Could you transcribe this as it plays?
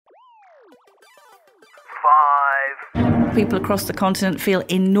5. People across the continent feel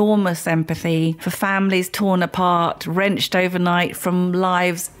enormous empathy for families torn apart, wrenched overnight from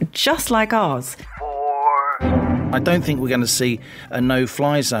lives just like ours. 4. I don't think we're going to see a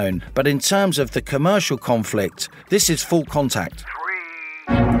no-fly zone, but in terms of the commercial conflict, this is full contact.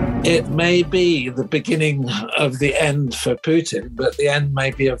 3. It may be the beginning of the end for Putin, but the end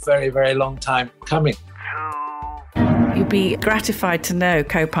may be a very, very long time coming. 2. You'd be gratified to know,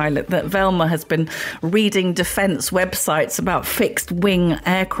 co-pilot, that Velma has been reading defence websites about fixed-wing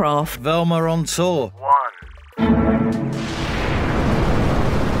aircraft. Velma on tour. 1.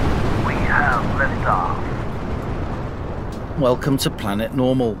 We have liftoff. Welcome to Planet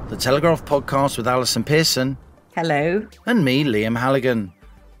Normal, the Telegraph podcast with Allison Pearson. Hello. And me, Liam Halligan.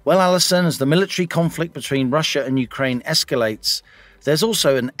 Well, Alison, as the military conflict between Russia and Ukraine escalates, there's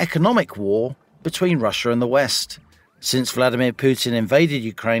also an economic war between Russia and the West. Since Vladimir Putin invaded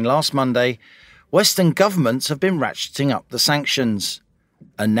Ukraine last Monday, Western governments have been ratcheting up the sanctions.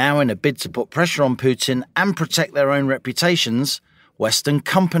 And now, in a bid to put pressure on Putin and protect their own reputations, Western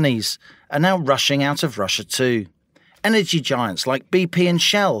companies are now rushing out of Russia too. Energy giants like BP and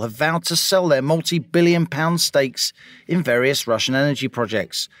Shell have vowed to sell their multi-billion-pound stakes in various Russian energy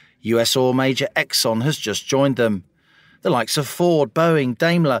projects. US oil major Exxon has just joined them. The likes of Ford, Boeing,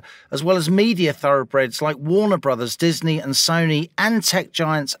 Daimler, as well as media thoroughbreds like Warner Brothers, Disney and Sony, and tech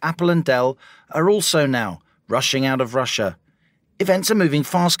giants Apple and Dell are also now rushing out of Russia. Events are moving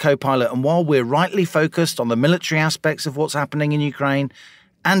fast, co-pilot, and while we're rightly focused on the military aspects of what's happening in Ukraine,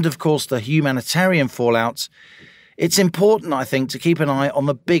 and of course the humanitarian fallout, it's important, I think, to keep an eye on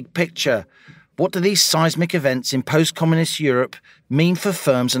the big picture. What do these seismic events in post-communist Europe mean for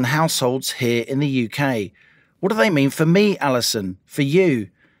firms and households here in the UK? What do they mean for me, Alison, for you,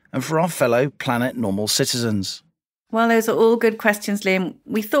 and for our fellow Planet Normal citizens? Well, those are all good questions, Liam.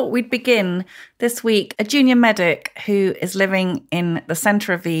 We thought we'd begin this week. A junior medic who is living in the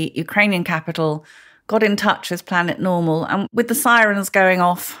centre of the Ukrainian capital got in touch with Planet Normal, and with the sirens going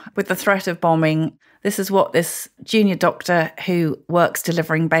off, with the threat of bombing, this is what this junior doctor who works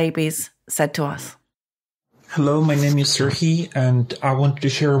delivering babies said to us. Hello, my name is Serhiy, and I wanted to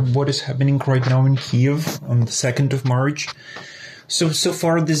share what is happening right now in Kiev on the 2nd of March. So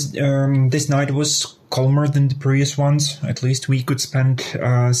far this night was calmer than the previous ones. At least we could spend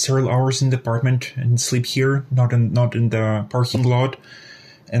several hours in the apartment and sleep here, not in the parking lot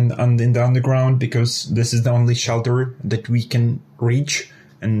and in the underground, because this is the only shelter that we can reach,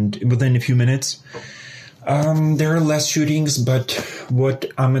 and within a few minutes. There are less shootings, but what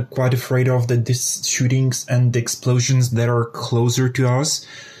I'm quite afraid of, that these shootings and the explosions that are closer to us.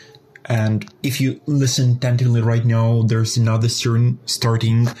 And if you listen attentively right now, there's another siren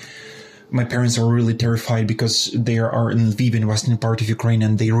starting. My parents are really terrified because they are in Lviv, in western part of Ukraine,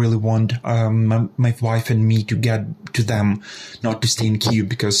 and they really want my wife and me to get to them, not to stay in Kyiv,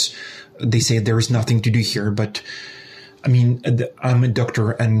 because they say there is nothing to do here. But I mean, I'm a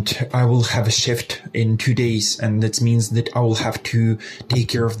doctor and I will have a shift in 2 days, and that means that I will have to take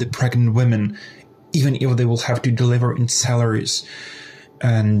care of the pregnant women, even if they will have to deliver in cellars.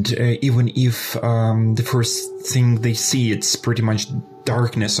 And even if the first thing they see, it's pretty much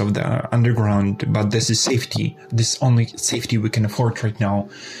darkness of the underground, but this is safety. This is only safety we can afford right now.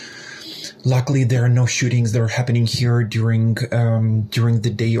 Luckily, there are no shootings that are happening here during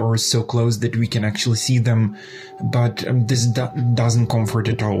the day or so close that we can actually see them. But this doesn't comfort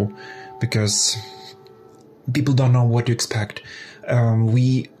at all, because people don't know what to expect.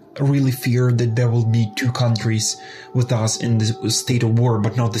 We really fear that there will be two countries with us in this state of war,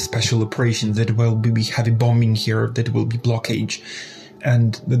 but not the special operations, that will be heavy bombing here, that will be blockage.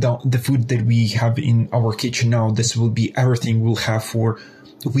 And the food that we have in our kitchen now, this will be everything we'll have for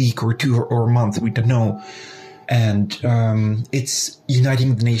a week or two or a month, we don't know. And it's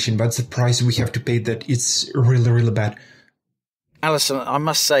uniting the nation, but the price we have to pay, that it's really, really bad. Alison, I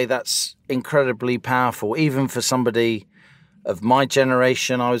must say that's incredibly powerful, even for somebody of my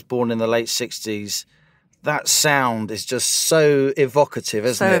generation. I was born in the late 60s. That sound is just so evocative,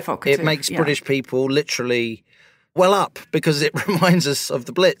 isn't it? So evocative, it makes yeah. British people literally well up, because it reminds us of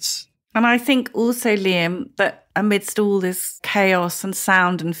the Blitz. And I think also, Liam, that amidst all this chaos and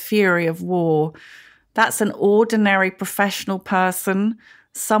sound and fury of war, that's an ordinary professional person,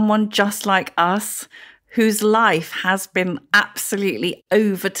 someone just like us, whose life has been absolutely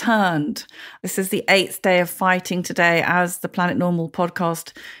overturned. This is the 8th day of fighting today as the Planet Normal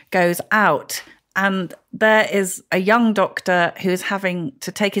podcast goes out. And there is a young doctor who is having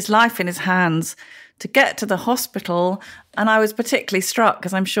to take his life in his hands to get to the hospital. And I was particularly struck,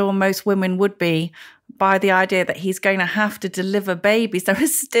 as I'm sure most women would be, by the idea that he's going to have to deliver babies. There are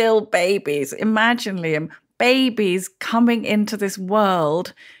still babies. Imagine, Liam, babies coming into this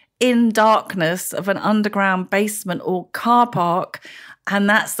world in darkness of an underground basement or car park. And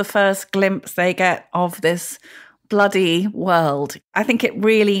that's the first glimpse they get of this bloody world. I think it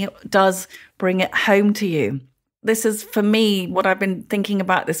really does bring it home to you. This is, for me, what I've been thinking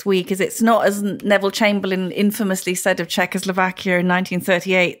about this week is it's not, as Neville Chamberlain infamously said of Czechoslovakia in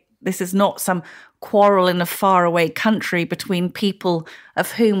 1938, this is not some quarrel in a faraway country between people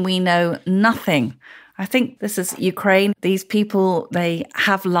of whom we know nothing. I think this is Ukraine. These people, they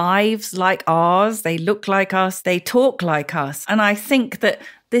have lives like ours. They look like us. They talk like us. And I think that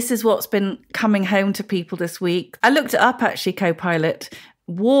this is what's been coming home to people this week. I looked it up, actually, co-pilot.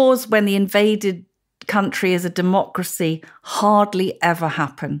 Wars when the invaded country is a democracy hardly ever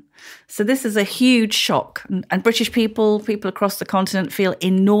happen. So this is a huge shock. And British people across the continent feel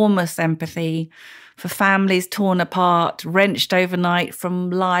enormous empathy for families torn apart, wrenched overnight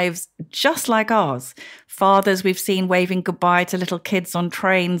from lives just like ours. Fathers we've seen waving goodbye to little kids on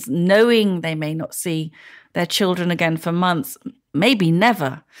trains, knowing they may not see their children again for months, maybe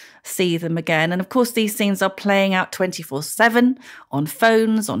never see them again. And of course, these scenes are playing out 24/7 on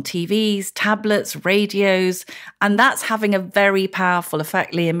phones, on TVs, tablets, radios. And that's having a very powerful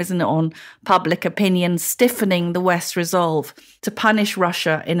effect, Liam, isn't it, on public opinion, stiffening the West's resolve to punish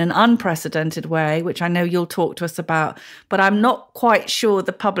Russia in an unprecedented way, which I know you'll talk to us about. But I'm not quite sure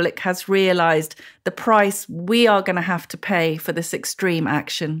the public has realised the price we are going to have to pay for this extreme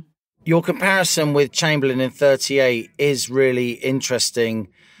action. Your comparison with Chamberlain in 38 is really interesting,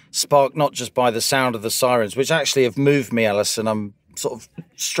 sparked not just by the sound of the sirens, which actually have moved me, Alison. I'm sort of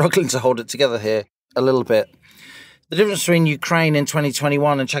struggling to hold it together here a little bit. The difference between Ukraine in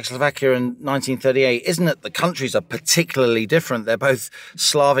 2021 and Czechoslovakia in 1938 isn't that the countries are particularly different. They're both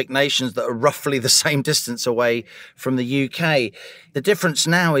Slavic nations that are roughly the same distance away from the UK. The difference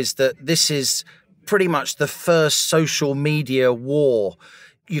now is that this is pretty much the first social media war.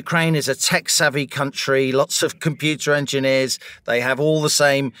 Ukraine is a tech-savvy country, lots of computer engineers. They have all the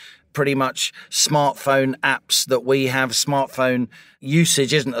same pretty much smartphone apps that we have. Smartphone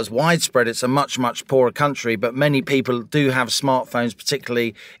usage isn't as widespread. It's a much, much poorer country, but many people do have smartphones,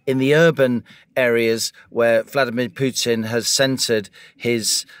 particularly in the urban areas where Vladimir Putin has centered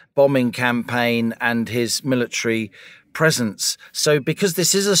his bombing campaign and his military presence. So because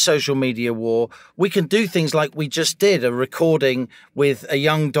this is a social media war, we can do things like we just did, a recording with a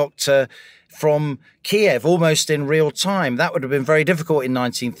young doctor from Kiev almost in real time. That would have been very difficult in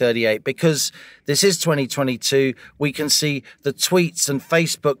 1938. Because this is 2022, we can see the tweets and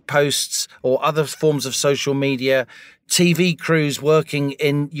Facebook posts or other forms of social media, TV crews working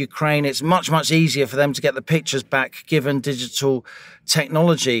in Ukraine. It's much, much easier for them to get the pictures back given digital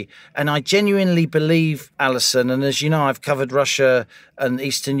technology. And I genuinely believe, Alison, and as you know, I've covered Russia and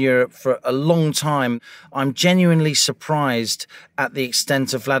Eastern Europe for a long time, I'm genuinely surprised at the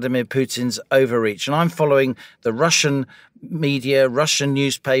extent of Vladimir Putin's overreach. And I'm following the Russian media, Russian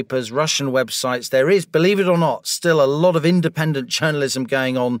newspapers, Russian websites. There is, believe it or not, still a lot of independent journalism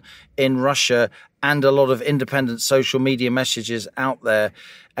going on in Russia and a lot of independent social media messages out there.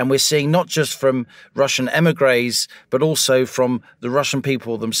 And we're seeing not just from Russian emigres, but also from the Russian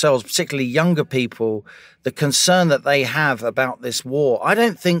people themselves, particularly younger people, the concern that they have about this war. I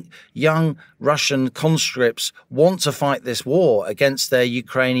don't think young Russian conscripts want to fight this war against their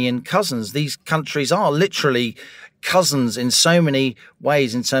Ukrainian cousins. These countries are literally cousins in so many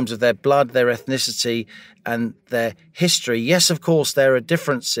ways in terms of their blood, their ethnicity and their history. Yes, of course, there are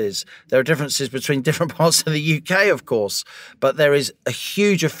differences. There are differences between different parts of the UK, of course, but there is a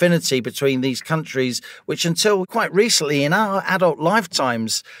huge affinity between these countries, which until quite recently in our adult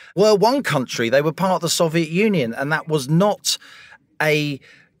lifetimes were one country. They were part of the Soviet Union, and that was not a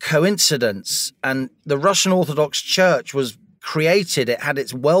coincidence. And the Russian Orthodox Church was created, it had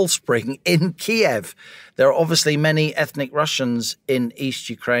its wellspring in Kiev. There are obviously many ethnic Russians in East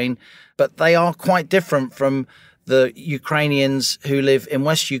Ukraine, but they are quite different from the Ukrainians who live in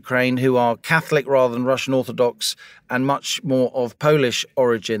West Ukraine, who are Catholic rather than Russian Orthodox and much more of Polish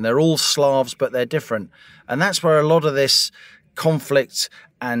origin. They're all Slavs, but they're different. And that's where a lot of this conflict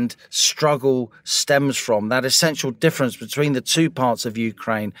and struggle stems from, that essential difference between the two parts of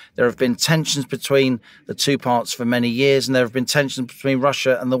Ukraine. There have been tensions between the two parts for many years, and there have been tensions between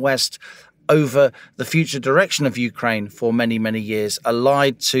Russia and the West over the future direction of Ukraine for many, many years,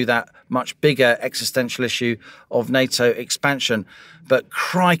 allied to that much bigger existential issue of NATO expansion. But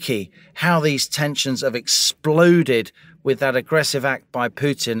crikey, how these tensions have exploded with that aggressive act by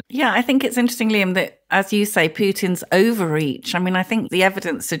Putin. Yeah, I think it's interesting, Liam, that as you say, Putin's overreach. I mean, I think the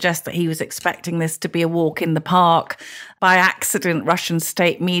evidence suggests that he was expecting this to be a walk in the park. By accident, Russian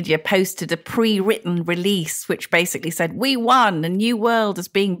state media posted a pre-written release which basically said, "We won, a new world is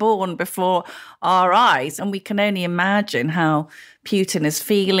being born before our eyes." And we can only imagine how Putin is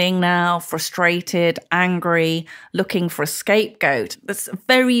feeling now, frustrated, angry, looking for a scapegoat. That's a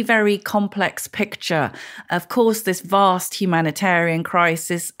very, very complex picture. Of course, this vast humanitarian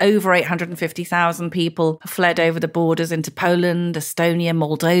crisis, over 850,000 people have fled over the borders into Poland, Estonia,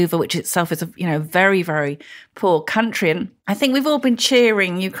 Moldova, which itself is a very, very poor country. And I think we've all been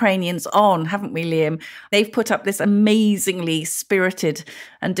cheering Ukrainians on, haven't we, Liam? They've put up this amazingly spirited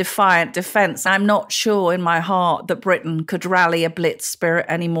and defiant defence. I'm not sure in my heart that Britain could rally a blitz spirit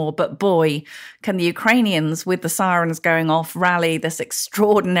anymore, but boy, can the Ukrainians, with the sirens going off, rally this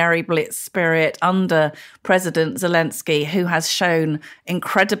extraordinary blitz spirit under President Zelensky, who has shown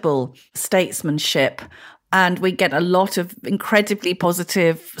incredible statesmanship. And we get a lot of incredibly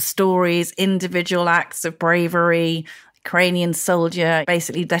positive stories, individual acts of bravery. Ukrainian soldier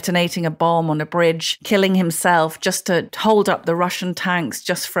basically detonating a bomb on a bridge, killing himself just to hold up the Russian tanks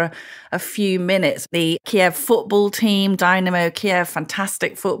just for a few minutes. The Kiev football team, Dynamo Kiev,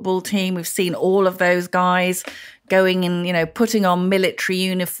 fantastic football team. We've seen all of those guys going in, putting on military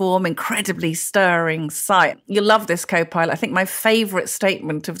uniform, incredibly stirring sight. You'll love this, co-pilot. I think my favourite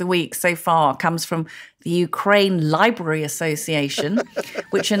statement of the week so far comes from the Ukraine Library Association,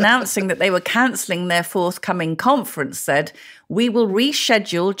 which announcing that they were cancelling their forthcoming conference said, "We will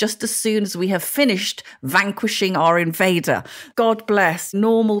reschedule just as soon as we have finished vanquishing our invader." God bless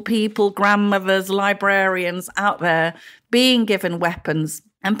normal people, grandmothers, librarians out there being given weapons.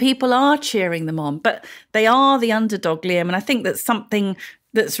 And people are cheering them on, but they are the underdog, Liam. And I think that's something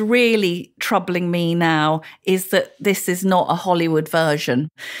that's really troubling me now is that this is not a Hollywood version.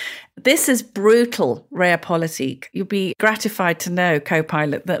 This is brutal realpolitik. You'll be gratified to know,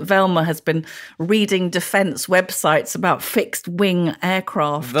 co-pilot, that Velma has been reading defence websites about fixed-wing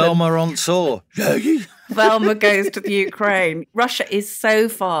aircraft. Velma on tour. Velma goes to the Ukraine. Russia is so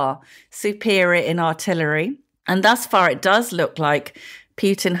far superior in artillery. And thus far, it does look like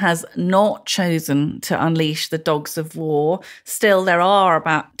Putin has not chosen to unleash the dogs of war. Still, there are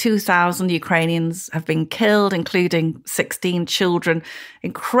about 2,000 Ukrainians have been killed, including 16 children.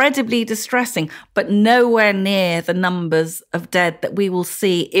 Incredibly distressing, but nowhere near the numbers of dead that we will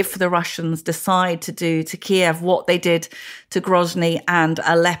see if the Russians decide to do to Kiev what they did to Grozny and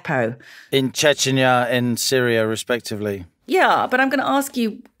Aleppo. In Chechnya and Syria, respectively. Yeah, but I'm going to ask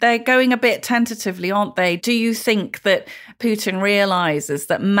you, they're going a bit tentatively, aren't they? Do you think that Putin realises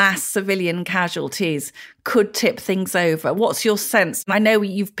that mass civilian casualties could tip things over? What's your sense? I know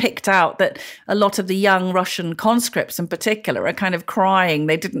you've picked out that a lot of the young Russian conscripts in particular are kind of crying.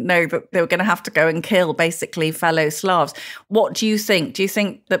 They didn't know that they were going to have to go and kill basically fellow Slavs. What do you think? Do you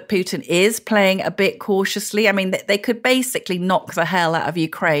think that Putin is playing a bit cautiously? I mean, they could basically knock the hell out of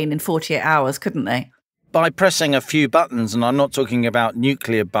Ukraine in 48 hours, couldn't they? By pressing a few buttons, and I'm not talking about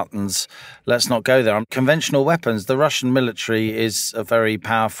nuclear buttons, let's not go there. Conventional weapons, the Russian military is a very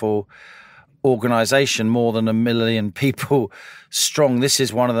powerful organisation, more than 1 million people strong. This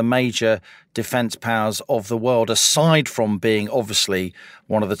is one of the major defence powers of the world, aside from being obviously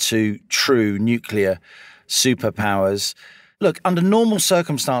one of the two true nuclear superpowers. Look, under normal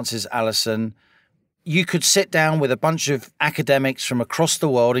circumstances, Allison, you could sit down with a bunch of academics from across the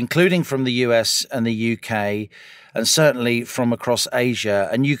world, including from the US and the UK, and certainly from across Asia,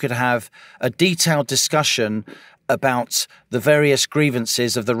 and you could have a detailed discussion about the various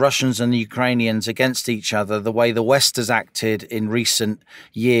grievances of the Russians and the Ukrainians against each other, the way the West has acted in recent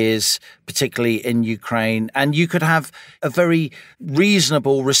years, particularly in Ukraine. And you could have a very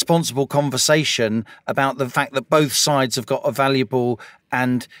reasonable, responsible conversation about the fact that both sides have got a valuable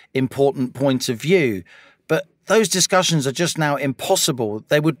and important point of view. But those discussions are just now impossible.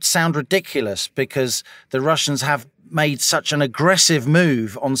 They would sound ridiculous because the Russians have made such an aggressive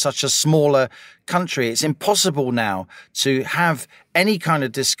move on such a smaller country. It's impossible now to have any kind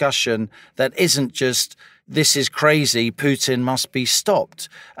of discussion that isn't just, this is crazy, Putin must be stopped.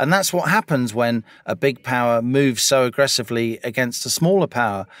 And that's what happens when a big power moves so aggressively against a smaller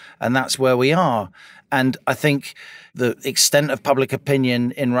power. And that's where we are. And I think the extent of public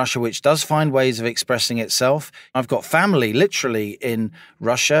opinion in Russia, which does find ways of expressing itself. I've got family literally in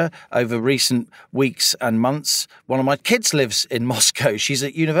Russia over recent weeks and months. One of my kids lives in Moscow. She's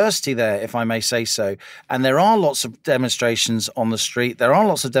at university there, if I may say so. And there are lots of demonstrations on the street. There are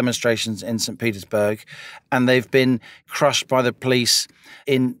lots of demonstrations in St. Petersburg, and they've been crushed by the police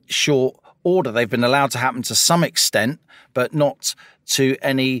in short order. They've been allowed to happen to some extent, but not to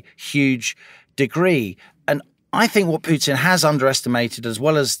any huge degree. And I think what Putin has underestimated, as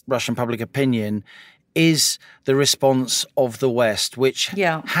well as Russian public opinion, is the response of the West, which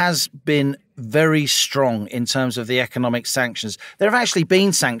has been very strong in terms of the economic sanctions. There have actually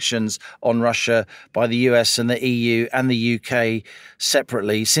been sanctions on Russia by the US and the EU and the UK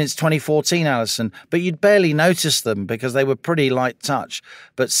separately since 2014, Alison, but you'd barely notice them because they were pretty light touch.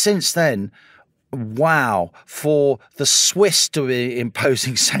 But since then, wow, for the Swiss to be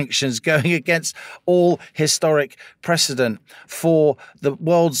imposing sanctions going against all historic precedent, for the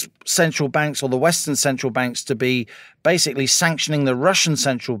world's central banks or the Western central banks to be basically sanctioning the Russian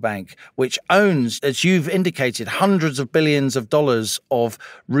central bank, which owns, as you've indicated, hundreds of billions of dollars of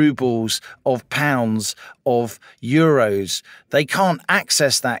rubles, of pounds, of euros. They can't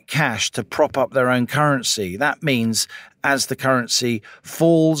access that cash to prop up their own currency. That means as the currency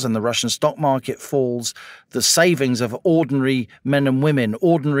falls and the Russian stock market falls, the savings of ordinary men and women,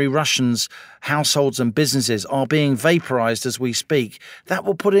 ordinary Russians, households and businesses are being vaporized as we speak. That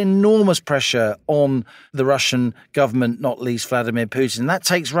will put enormous pressure on the Russian government, not least Vladimir Putin. That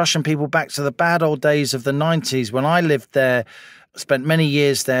takes Russian people back to the bad old days of the 90s when I lived there. Spent many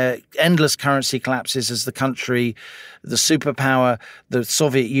years there, endless currency collapses as the country, the superpower, the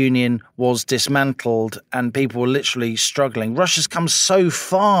Soviet Union was dismantled and people were literally struggling. Russia's come so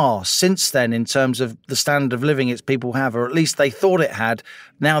far since then in terms of the standard of living its people have, or at least they thought it had.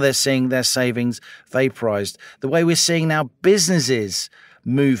 Now they're seeing their savings vaporized. The way we're seeing now businesses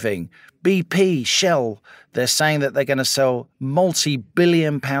moving, BP, Shell, they're saying that they're going to sell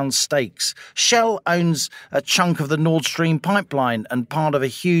multi-billion-pound stakes. Shell owns a chunk of the Nord Stream pipeline and part of a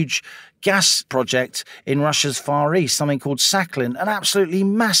huge gas project in Russia's Far East, something called Sakhalin, an absolutely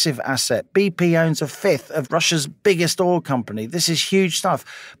massive asset. BP owns a fifth of Russia's biggest oil company. This is huge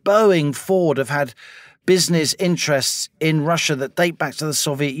stuff. Boeing, Ford have had business interests in Russia that date back to the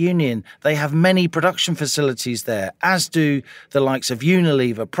Soviet Union. They have many production facilities there, as do the likes of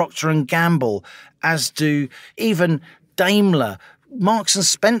Unilever, Procter & Gamble, as do even Daimler. Marks and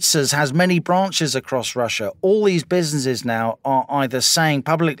Spencer's has many branches across Russia. All these businesses now are either saying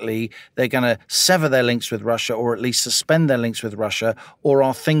publicly they're going to sever their links with Russia or at least suspend their links with Russia, or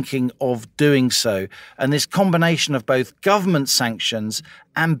are thinking of doing so. And this combination of both government sanctions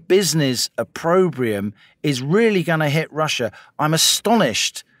and business opprobrium is really going to hit Russia. I'm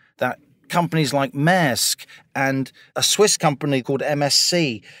astonished that companies like Maersk and a Swiss company called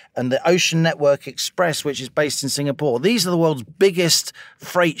MSC and the Ocean Network Express, which is based in Singapore. These are the world's biggest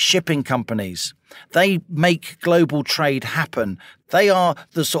freight shipping companies. They make global trade happen. They are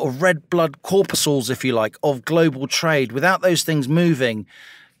the sort of red blood corpuscles, if you like, of global trade. Without those things moving,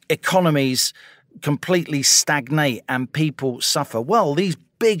 economies completely stagnate and people suffer. Well, these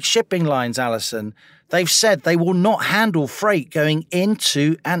big shipping lines, Alison, they've said they will not handle freight going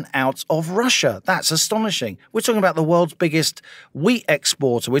into and out of Russia. That's astonishing. We're talking about the world's biggest wheat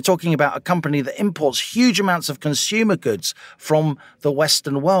exporter. We're talking about a company that imports huge amounts of consumer goods from the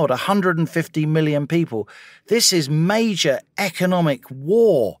Western world, 150 million people. This is major economic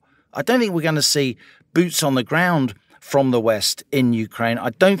war. I don't think we're going to see boots on the ground from the West in Ukraine. I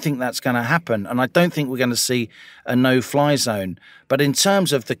don't think that's going to happen. And I don't think we're going to see a no-fly zone. But in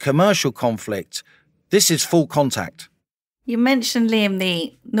terms of the commercial conflict, this is full contact. You mentioned, Liam,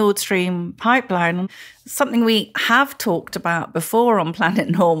 the Nord Stream pipeline. Something we have talked about before on Planet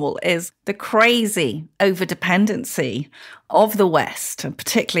Normal is the crazy overdependency of the West, and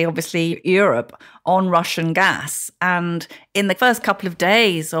particularly, obviously, Europe, on Russian gas. And in the first couple of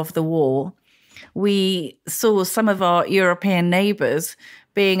days of the war, we saw some of our European neighbours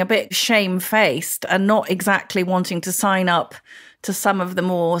being a bit shamefaced and not exactly wanting to sign up to some of the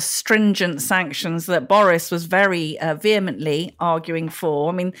more stringent sanctions that Boris was very vehemently arguing for.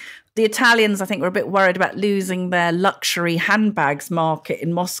 I mean, the Italians, I think, were a bit worried about losing their luxury handbags market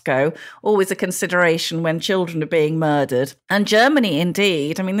in Moscow, always a consideration when children are being murdered. And Germany,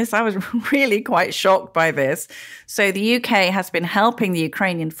 indeed. I mean, I was really quite shocked by this. So the UK has been helping the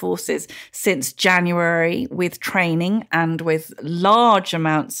Ukrainian forces since January with training and with large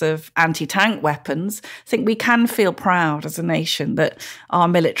amounts of anti-tank weapons. I think we can feel proud as a nation that our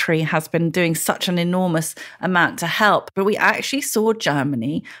military has been doing such an enormous amount to help. But we actually saw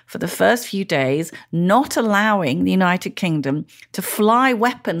Germany, for the first few days, not allowing the United Kingdom to fly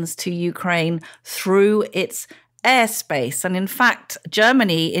weapons to Ukraine through its airspace. And in fact,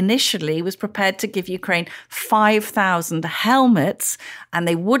 Germany initially was prepared to give Ukraine 5,000 helmets, and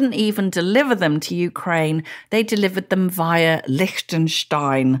they wouldn't even deliver them to Ukraine. They delivered them via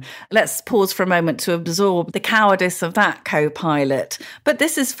Liechtenstein. Let's pause for a moment to absorb the cowardice of that co-pilot. But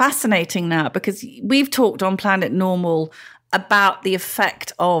this is fascinating now, because we've talked on Planet Normal about the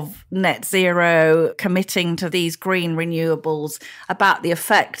effect of net zero, committing to these green renewables, about the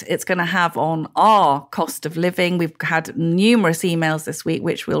effect it's going to have on our cost of living. We've had numerous emails this week,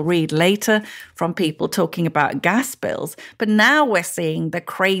 which we'll read later, from people talking about gas bills. But now we're seeing the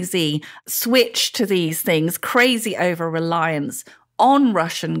crazy switch to these things, crazy over-reliance on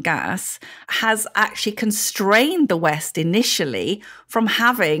Russian gas has actually constrained the West initially from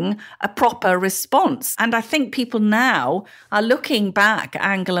having a proper response. And I think people now are looking back at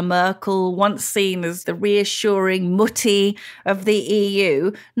Angela Merkel, once seen as the reassuring mutti of the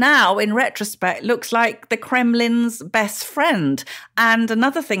EU, now in retrospect looks like the Kremlin's best friend. And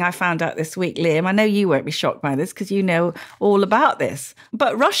another thing I found out this week, Liam, I know you won't be shocked by this because you know all about this,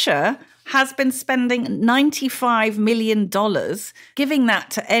 but Russia has been spending $95 million, giving that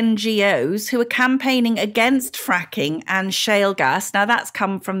to NGOs who are campaigning against fracking and shale gas. Now, that's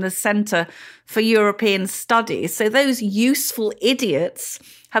come from the Centre for European Studies. So those useful idiots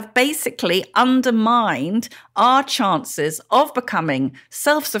have basically undermined our chances of becoming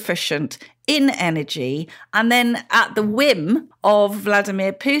self-sufficient in energy, and then at the whim of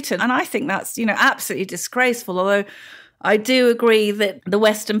Vladimir Putin. And I think that's, absolutely disgraceful, although I do agree that the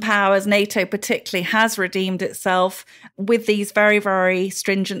Western powers, NATO particularly, has redeemed itself with these very, very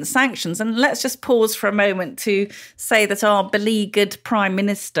stringent sanctions. And let's just pause for a moment to say that our beleaguered Prime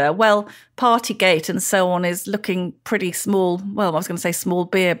Minister, well, Partygate and so on is looking pretty small. Well, I was going to say small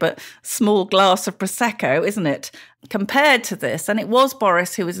beer, but small glass of Prosecco, isn't it? Compared to this. And it was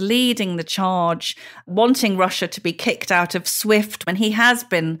Boris who was leading the charge, wanting Russia to be kicked out of SWIFT when he has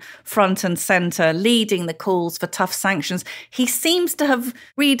been front and centre, leading the calls for tough sanctions. He seems to have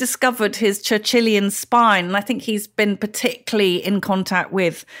rediscovered his Churchillian spine. And I think he's been particularly in contact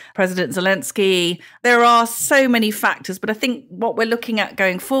with President Zelensky. There are so many factors, but I think what we're looking at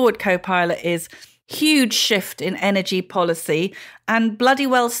going forward, co-pilot, is huge shift in energy policy and bloody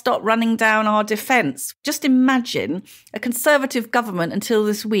well stop running down our defence. Just imagine a Conservative government until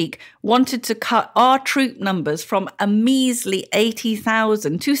this week wanted to cut our troop numbers from a measly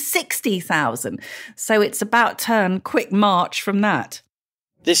 80,000 to 60,000. So it's about turn, quick march from that.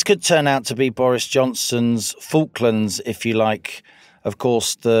 This could turn out to be Boris Johnson's Falklands, if you like. Of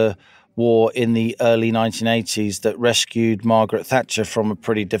course, the war in the early 1980s that rescued Margaret Thatcher from a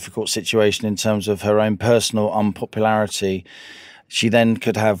pretty difficult situation in terms of her own personal unpopularity. She then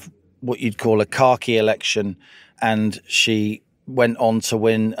could have what you'd call a khaki election, and she went on to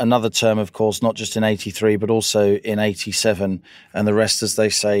win another term, of course, not just in 83, but also in 87. And the rest, as they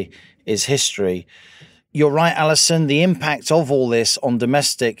say, is history. You're right, Alison. The impact of all this on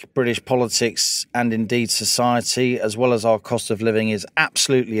domestic British politics and indeed society, as well as our cost of living, is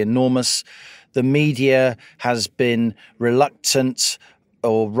absolutely enormous. The media has been reluctant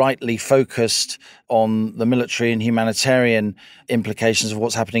or rightly focused on the military and humanitarian implications of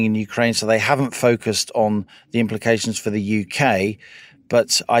what's happening in Ukraine. So they haven't focused on the implications for the UK.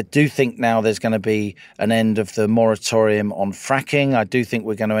 But I do think now there's going to be an end of the moratorium on fracking. I do think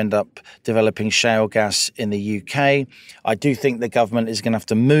we're going to end up developing shale gas in the UK. I do think the government is going to have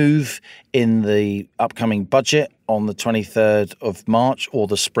to move in the upcoming budget on the 23rd of March, or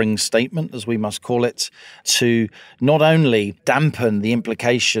the spring statement, as we must call it, to not only dampen the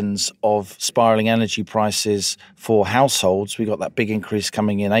implications of spiralling energy prices for households. We got that big increase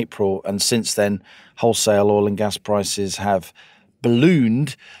coming in April, and since then, wholesale oil and gas prices have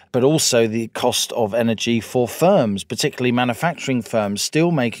ballooned, but also the cost of energy for firms, particularly manufacturing firms,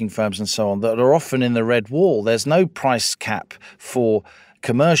 steel-making firms and so on, that are often in the red wall. There's no price cap for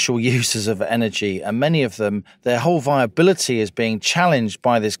commercial users of energy, and many of them, their whole viability is being challenged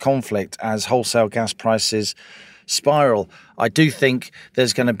by this conflict as wholesale gas prices spiral. I do think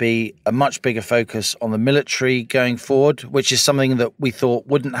there's going to be a much bigger focus on the military going forward, which is something that we thought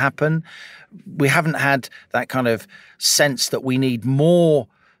wouldn't happen. We haven't had that kind of sense that we need more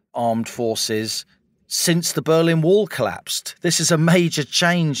armed forces since the Berlin Wall collapsed. This is a major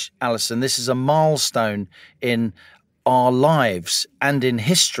change, Alison. This is a milestone in our lives and in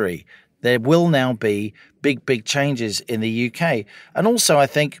history. There will now be big, big changes in the UK. And also, I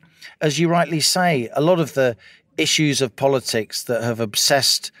think, as you rightly say, a lot of the issues of politics that have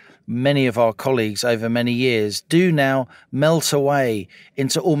obsessed many of our colleagues over many years do now melt away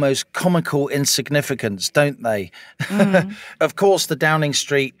into almost comical insignificance, don't they? Of course, the Downing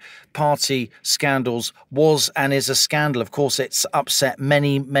Street party scandals was and is a scandal. Of course, it's upset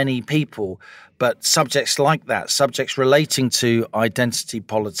many, many people. But subjects like that, subjects relating to identity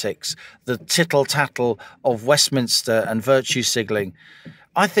politics, the tittle-tattle of Westminster and virtue signalling,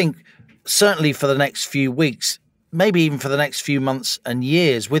 I think certainly for the next few weeks, maybe even for the next few months and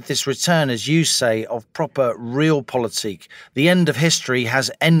years, with this return, as you say, of proper realpolitik. The end of history has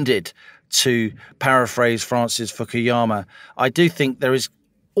ended, to paraphrase Francis Fukuyama. I do think there is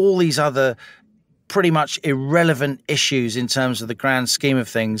all these other pretty much irrelevant issues in terms of the grand scheme of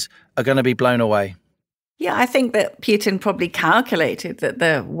things are going to be blown away. Yeah, I think that Putin probably calculated that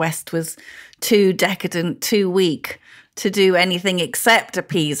the West was too decadent, too weak to do anything except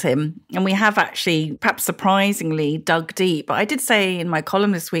appease him. And we have actually, perhaps surprisingly, dug deep. But I did say in my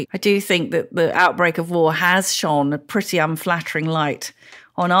column this week, I do think that the outbreak of war has shone a pretty unflattering light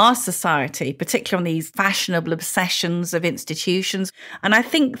on our society, particularly on these fashionable obsessions of institutions. And I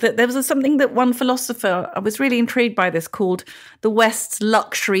think that there was something that one philosopher, I was really intrigued by this, called the West's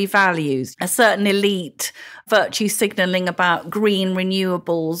luxury values, a certain elite virtue signalling about green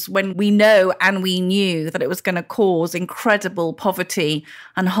renewables when we know and we knew that it was going to cause incredible poverty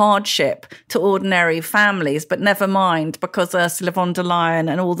and hardship to ordinary families. But never mind, because Ursula von der Leyen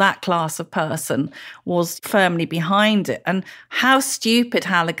and all that class of person was firmly behind it. And how stupid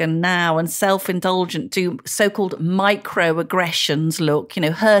Halligan now and self-indulgent do so-called microaggressions look,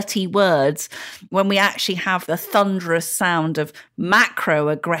 hurty words, when we actually have the thunderous sound of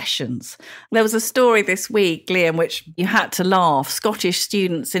macroaggressions. There was a story this week, Liam, which you had to laugh. Scottish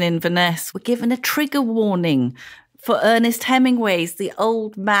students in Inverness were given a trigger warning for Ernest Hemingway's The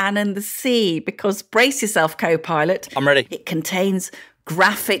Old Man and the Sea, because, brace yourself, co-pilot, I'm ready. It contains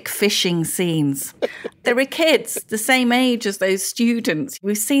graphic fishing scenes. There are kids the same age as those students.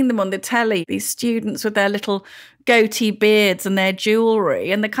 We've seen them on the telly, these students with their little goatee beards and their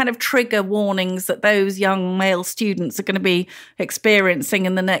jewellery, and the kind of trigger warnings that those young male students are going to be experiencing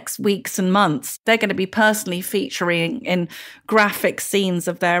in the next weeks and months. They're going to be personally featuring in graphic scenes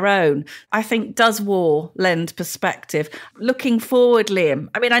of their own. I think, does war lend perspective? Looking forward, Liam,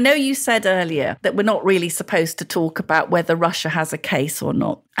 I mean, I know you said earlier that we're not really supposed to talk about whether Russia has a case or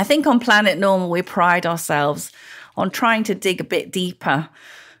not. I think on Planet Normal, we pride ourselves on trying to dig a bit deeper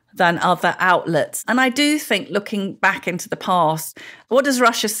than other outlets. And I do think, looking back into the past, what does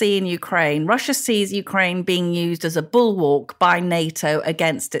Russia see in Ukraine? Russia sees Ukraine being used as a bulwark by NATO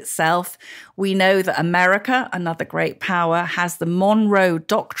against itself. We know that America, another great power, has the Monroe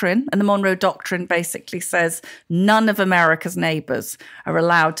Doctrine. And the Monroe Doctrine basically says none of America's neighbours are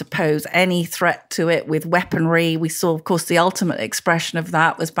allowed to pose any threat to it with weaponry. We saw, of course, the ultimate expression of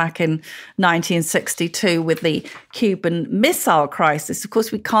that was back in 1962 with the Cuban Missile Crisis. Of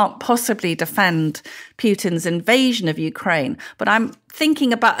course, we can't possibly defend Putin's invasion of Ukraine, but I'm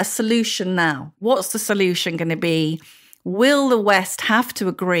thinking about a solution now. What's the solution going to be? Will the West have to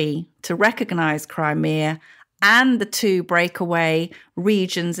agree to recognise Crimea and the two breakaway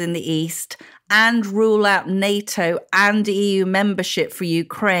regions in the east and rule out NATO and EU membership for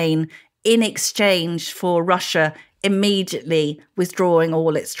Ukraine in exchange for Russia immediately withdrawing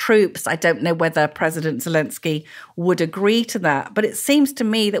all its troops? I don't know whether President Zelensky would agree to that, but it seems to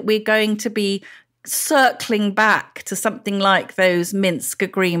me that we're going to be circling back to something like those Minsk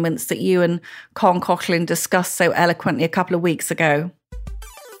agreements that you and Con Coughlin discussed so eloquently a couple of weeks ago.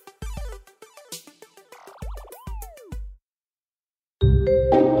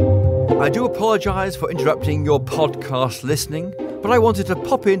 I do apologise for interrupting your podcast listening, but I wanted to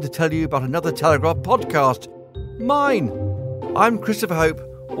pop in to tell you about another Telegraph podcast. Mine. I'm Christopher Hope,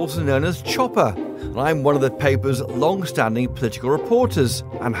 also known as Chopper, and I'm one of the paper's long-standing political reporters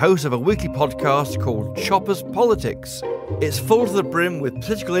and host of a weekly podcast called Chopper's Politics. It's full to the brim with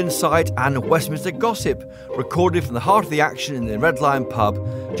political insight and Westminster gossip, recorded from the heart of the action in the Red Lion pub,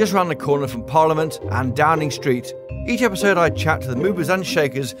 just round the corner from Parliament and Downing Street. Each episode I chat to the movers and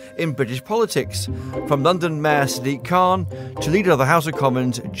shakers in British politics, from London Mayor Sadiq Khan to Leader of the House of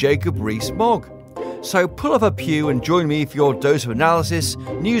Commons Jacob Rees-Mogg. So pull up a pew and join me for your dose of analysis,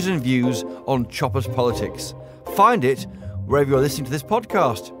 news and views on Chopper's Politics. Find it wherever you're listening to this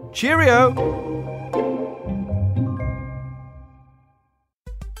podcast. Cheerio!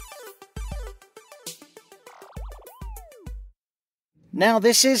 Now,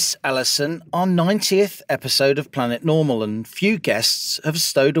 this is, Allison, our 90th episode of Planet Normal, and few guests have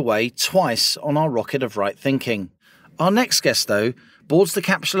stowed away twice on our rocket of right thinking. Our next guest, though, boards the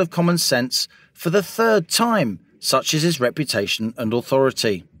capsule of common sense for the third time, such is his reputation and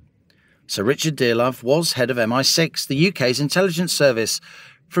authority. Sir Richard Dearlove was head of MI6, the UK's intelligence service,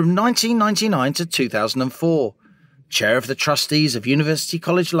 from 1999 to 2004. Chair of the Trustees of University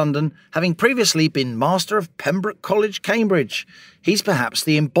College London, having previously been Master of Pembroke College, Cambridge. He's perhaps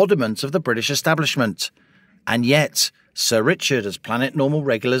the embodiment of the British establishment. And yet, Sir Richard, as Planet Normal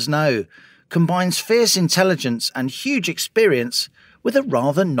regulars know, combines fierce intelligence and huge experience with a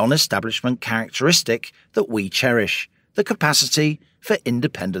rather non-establishment characteristic that we cherish, the capacity for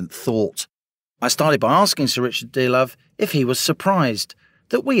independent thought. I started by asking Sir Richard Dearlove if he was surprised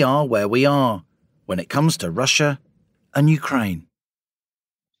that we are where we are when it comes to Russia and Ukraine.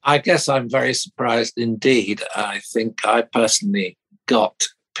 I guess I'm very surprised indeed. I think I personally got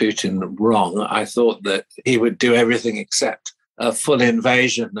Putin wrong. I thought that he would do everything except a full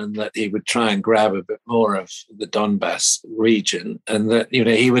invasion and that he would try and grab a bit more of the Donbass region and that,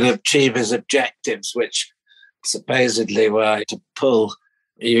 he would achieve his objectives, which supposedly were to pull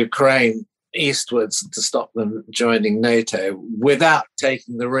Ukraine eastwards to stop them joining NATO without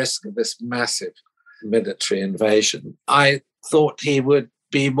taking the risk of this massive military invasion. I thought he would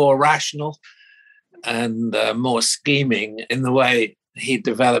be more rational and more scheming in the way he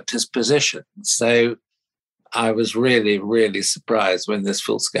developed his position. So I was really, really surprised when this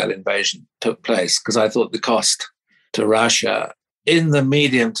full-scale invasion took place because I thought the cost to Russia in the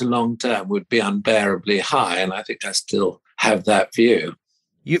medium to long term would be unbearably high. And I think I still have that view.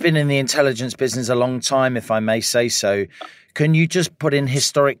 You've been in the intelligence business a long time, if I may say so. Can you just put in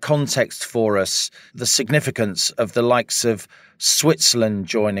historic context for us the significance of the likes of Switzerland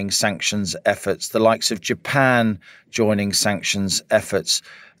joining sanctions efforts, the likes of Japan joining sanctions efforts,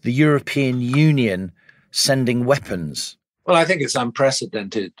 the European Union sending weapons? Well, I think it's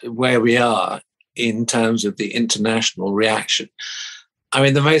unprecedented where we are in terms of the international reaction. I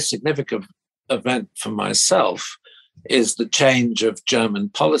mean, the most significant event for myself is the change of German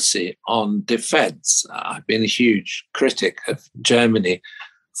policy on defense. I've been a huge critic of Germany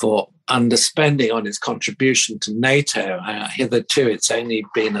for underspending on its contribution to NATO. Hitherto, it's only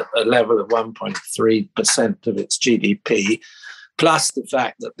been at a level of 1.3% of its GDP, plus the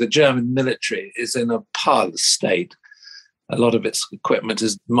fact that the German military is in a parlous state. A lot of its equipment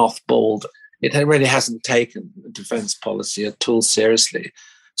is mothballed. It really hasn't taken the defense policy at all seriously.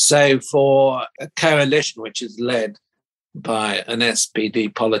 So for a coalition which is led by an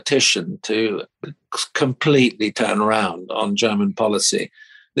SPD politician to completely turn around on German policy,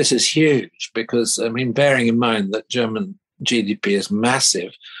 this is huge because, bearing in mind that German GDP is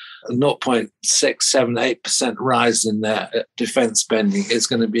massive, a 0.678% rise in their defense spending is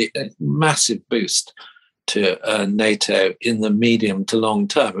going to be a massive boost to NATO in the medium to long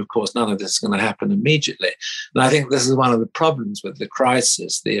term. Of course, none of this is going to happen immediately. And I think this is one of the problems with the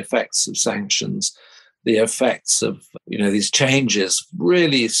crisis, the effects of sanctions, the effects of these changes,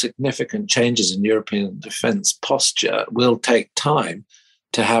 really significant changes in European defense posture will take time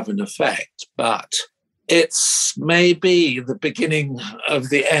to have an effect. But it's maybe the beginning of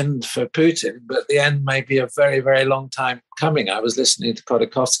the end for Putin, but the end may be a very, very long time coming. I was listening to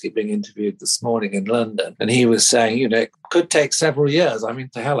Khodorkovsky being interviewed this morning in London, and he was saying, it could take several years.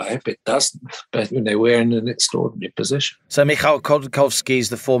 To hell, I hope it doesn't. But, we're in an extraordinary position. So Mikhail Khodorkovsky is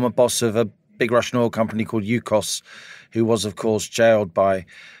the former boss of a big Russian oil company called Yukos, who was, of course, jailed by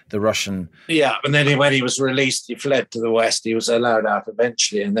the Russian... Yeah, and then when he was released, he fled to the West. He was allowed out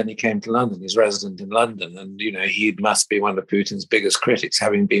eventually, and then he came to London. He's resident in London, and, he must be one of Putin's biggest critics,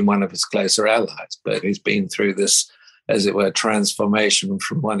 having been one of his closer allies. But he's been through this, as it were, transformation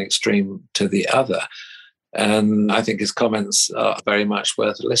from one extreme to the other. And I think his comments are very much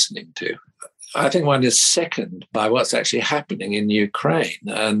worth listening to. I think one is sickened by what's actually happening in Ukraine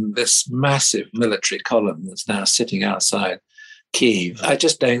and this massive military column that's now sitting outside Kyiv. I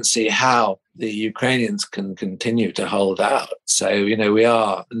just don't see how the Ukrainians can continue to hold out. So, we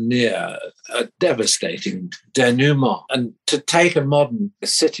are near a devastating denouement. And to take a modern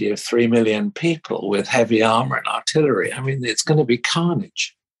city of 3 million people with heavy armor and artillery, it's going to be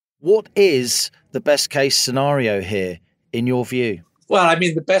carnage. What is the best case scenario here, in your view? Well,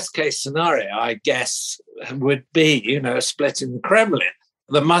 the best case scenario, I guess, would be, a split in the Kremlin.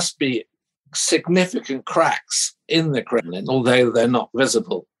 There must be significant cracks in the Kremlin, although they're not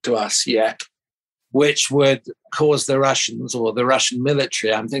visible to us yet, which would cause the Russians or the Russian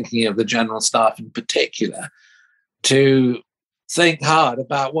military, I'm thinking of the general staff in particular, to think hard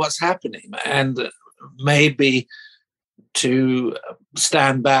about what's happening and maybe to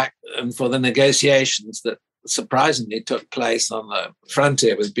stand back and for the negotiations that surprisingly took place on the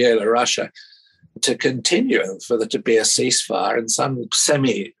frontier with Belarus to continue, for there to be a ceasefire and some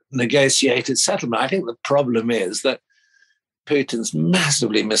semi-negotiated settlement. I think the problem is that Putin's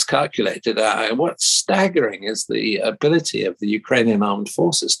massively miscalculated. What's staggering is the ability of the Ukrainian armed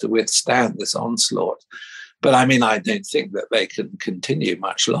forces to withstand this onslaught. But I don't think that they can continue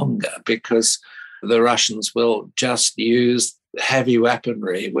much longer because the Russians will just use heavy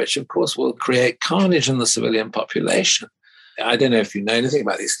weaponry, which of course will create carnage in the civilian population. I don't know if you know anything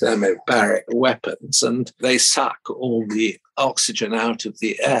about these thermobaric weapons, and they suck all the oxygen out of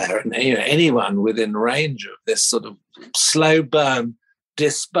the air. And anyone within range of this sort of slow burn,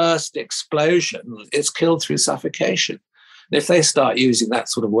 dispersed explosion is killed through suffocation. And if they start using that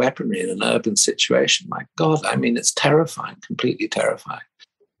sort of weaponry in an urban situation, my God, I mean, it's terrifying, completely terrifying.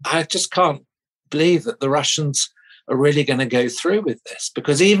 I just can't believe that the Russians are really going to go through with this,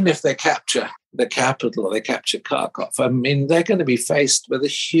 because even if they capture the capital or they capture Kharkov, I mean, they're going to be faced with a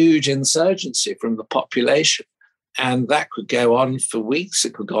huge insurgency from the population. And that could go on for weeks,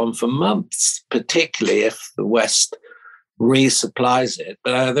 it could go on for months, particularly if the West resupplies it.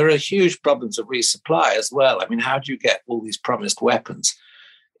 But there are huge problems of resupply as well. I mean, how do you get all these promised weapons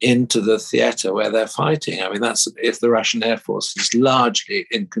into the theatre where they're fighting? I mean, that's if the Russian Air Force is largely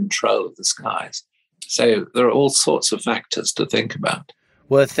in control of the skies. So there are all sorts of factors to think about.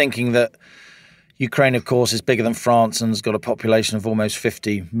 Worth thinking that Ukraine, of course, is bigger than France and has got a population of almost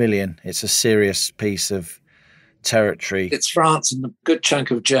 50 million. It's a serious piece of territory. It's France and a good chunk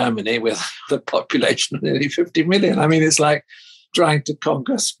of Germany with the population of nearly 50 million. I mean, it's like trying to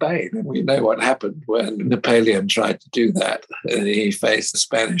conquer Spain. And we know what happened when Napoleon tried to do that. And he faced the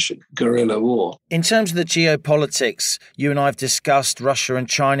Spanish guerrilla war. In terms of the geopolitics, you and I have discussed Russia and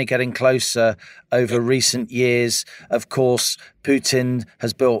China getting closer over recent years. Of course, Putin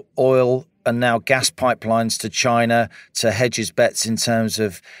has built oil and now gas pipelines to China to hedge his bets in terms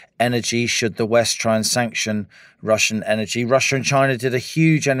of energy should the West try and sanction Russian energy. Russia and China did a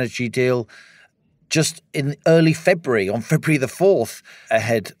huge energy deal just in early February, on February the 4th,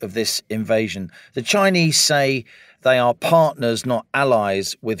 ahead of this invasion. The Chinese say they are partners, not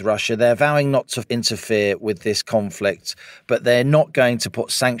allies with Russia. They're vowing not to interfere with this conflict, but they're not going to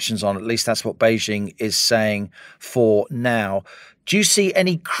put sanctions on. At least that's what Beijing is saying for now. Do you see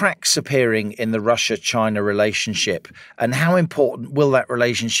any cracks appearing in the Russia-China relationship? And how important will that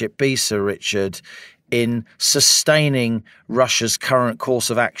relationship be, Sir Richard, in sustaining Russia's current course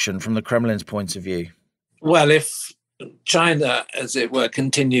of action from the Kremlin's point of view? Well, if China, as it were,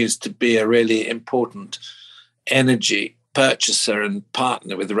 continues to be a really important energy purchaser and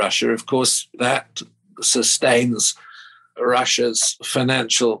partner with Russia, of course, that sustains Russia's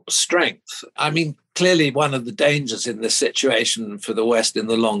financial strength. I mean, clearly one of the dangers in this situation for the West in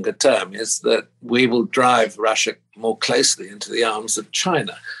the longer term is that we will drive Russia more closely into the arms of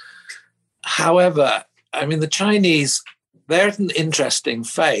China. However, I mean, the Chinese, they're at an interesting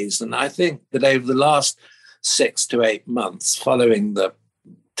phase. And I think that over the last 6 to 8 months following the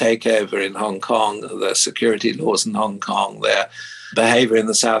takeover in Hong Kong, the security laws in Hong Kong, their behavior in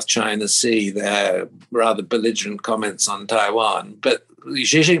the South China Sea, their rather belligerent comments on Taiwan. But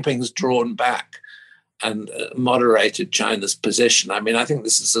Xi Jinping's drawn back and moderated China's position. I mean, I think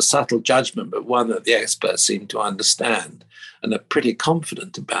this is a subtle judgment, but one that the experts seem to understand and are pretty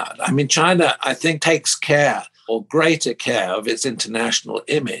confident about. I mean, China, I think, takes care or greater care of its international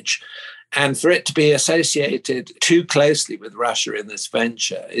image. And for it to be associated too closely with Russia in this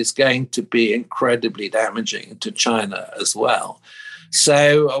venture is going to be incredibly damaging to China as well.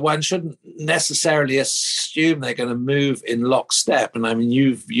 So one shouldn't necessarily assume they're going to move in lockstep. And I mean,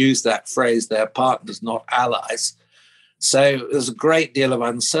 you've used that phrase, they're partners, not allies. So there's a great deal of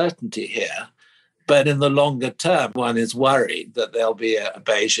uncertainty here. But in the longer term, one is worried that there'll be a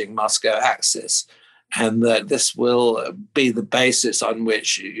Beijing-Moscow axis and that this will be the basis on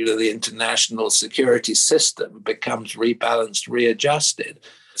which the international security system becomes rebalanced, readjusted.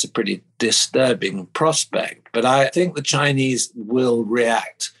 It's a pretty disturbing prospect. But I think the Chinese will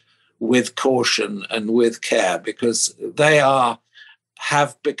react with caution and with care because they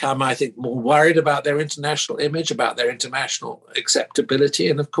have become, I think, more worried about their international image, about their international acceptability.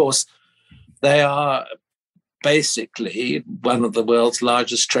 And of course, they are basically one of the world's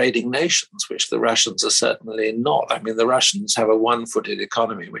largest trading nations, which the Russians are certainly not. I mean, the Russians have a one-footed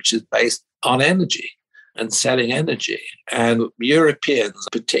economy, which is based on energy and selling energy. And Europeans,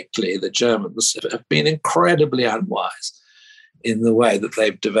 particularly the Germans, have been incredibly unwise in the way that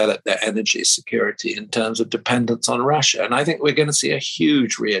they've developed their energy security in terms of dependence on Russia. And I think we're going to see a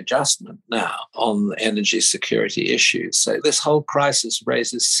huge readjustment now on energy security issues. So this whole crisis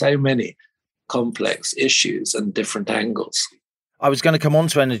raises so many complex issues and different angles. I was going to come on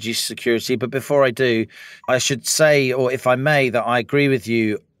to energy security, but before I do, I should say, or if I may, that I agree with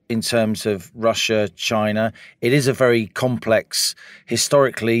you in terms of Russia, China. It is a very complex,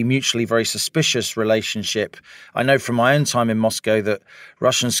 historically, mutually very suspicious relationship. I know from my own time in Moscow that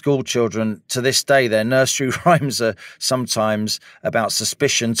Russian school children, to this day, their nursery rhymes are sometimes about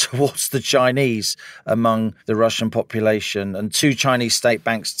suspicion towards the Chinese among the Russian population. And 2 Chinese state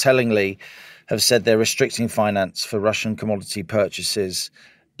banks tellingly have said they're restricting finance for Russian commodity purchases.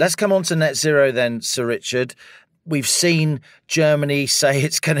 Let's come on to net zero then, Sir Richard. We've seen Germany say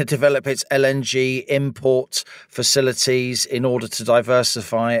it's going to develop its LNG import facilities in order to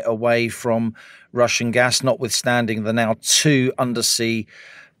diversify away from Russian gas, notwithstanding the now 2 undersea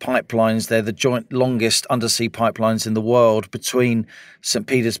pipelines. They're the joint longest undersea pipelines in the world between St.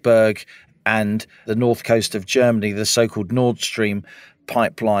 Petersburg and the north coast of Germany, the so-called Nord Stream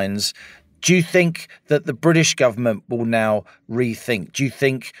pipelines. Do you think that the British government will now rethink? Do you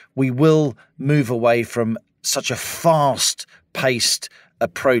think we will move away from such a fast-paced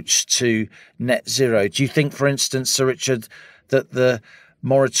approach to net zero? Do you think, for instance, Sir Richard, that the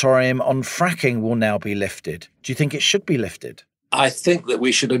moratorium on fracking will now be lifted? Do you think it should be lifted? I think that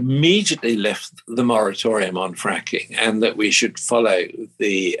we should immediately lift the moratorium on fracking, and that we should follow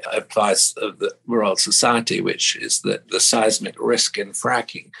the advice of the Royal Society, which is that the seismic risk in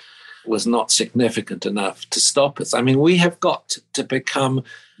fracking was not significant enough to stop us. I mean, we have got to become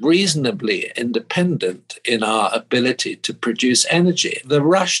reasonably independent in our ability to produce energy. The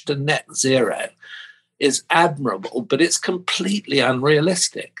rush to net zero is admirable, but it's completely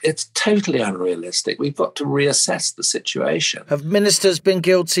unrealistic. It's totally unrealistic. We've got to reassess the situation. Have ministers been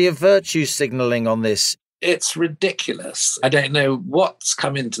guilty of virtue signalling on this? It's ridiculous. I don't know what's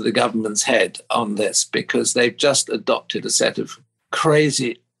come into the government's head on this, because they've just adopted a set of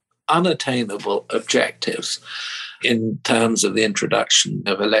crazy, unattainable objectives in terms of the introduction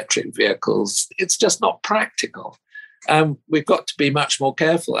of electric vehicles. It's just not practical. We've got to be much more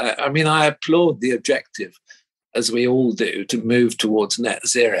careful. I mean, I applaud the objective, as we all do, to move towards net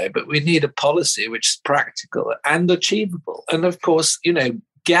zero, but we need a policy which is practical and achievable. And of course,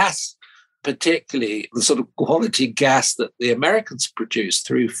 gas, particularly the sort of quality gas that the Americans produce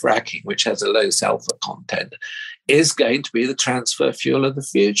through fracking, which has a low sulfur content, is going to be the transfer fuel of the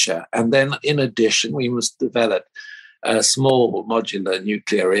future. And then, in addition, we must develop small modular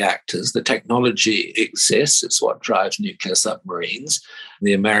nuclear reactors. The technology exists. It's what drives nuclear submarines.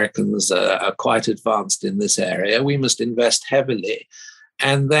 The Americans are quite advanced in this area. We must invest heavily.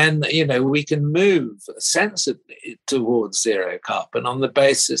 And then, we can move sensibly towards zero carbon on the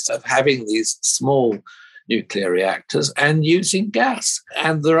basis of having these small nuclear reactors and using gas.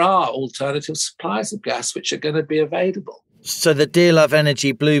 And there are alternative supplies of gas which are going to be available. So the Dearlove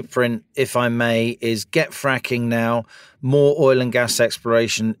energy blueprint, if I may, is get fracking now, more oil and gas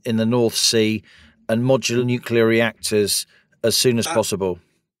exploration in the North Sea, and modular nuclear reactors as soon as possible.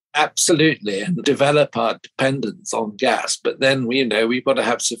 Absolutely, and develop our dependence on gas. But then, we've got to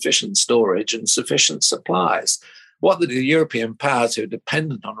have sufficient storage and sufficient supplies. What the European powers who are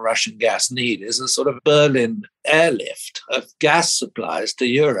dependent on Russian gas need is a sort of Berlin airlift of gas supplies to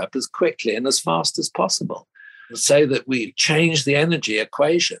Europe as quickly and as fast as possible, so that we change the energy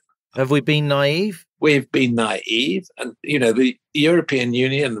equation. Have we been naive? We've been naive. And, the European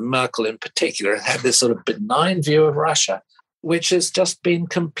Union, and Merkel in particular, have had this sort of benign view of Russia, which has just been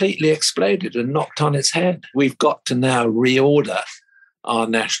completely exploded and knocked on its head. We've got to now reorder our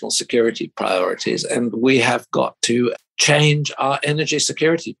national security priorities, and we have got to change our energy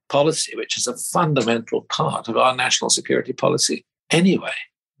security policy, which is a fundamental part of our national security policy anyway.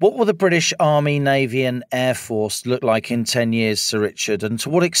 What will the British Army, Navy and Air Force look like in 10 years, Sir Richard? And to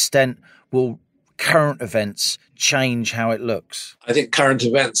what extent will current events change how it looks? I think current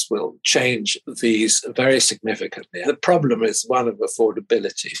events will change these very significantly. The problem is one of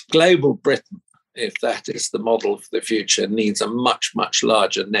affordability. Global Britain, if that is the model for the future, needs a much, much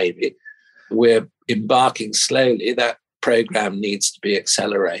larger Navy. We're embarking slowly. That program needs to be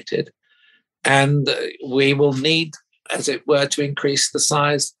accelerated. And we will need, as it were, to increase the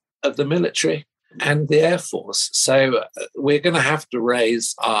size of the military and the Air Force. So we're going to have to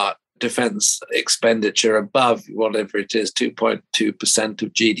raise our defense expenditure above whatever it is, 2.2%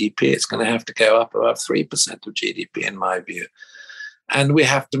 of GDP. It's going to have to go up above 3% of GDP, in my view. And we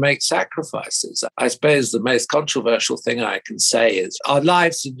have to make sacrifices. I suppose the most controversial thing I can say is our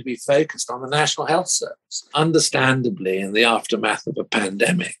lives seem to be focused on the National Health Service, understandably in the aftermath of a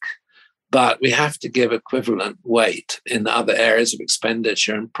pandemic. But we have to give equivalent weight in other areas of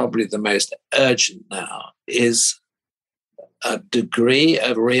expenditure, and probably the most urgent now is a degree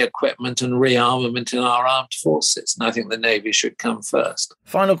of re-equipment and rearmament in our armed forces. And I think the Navy should come first.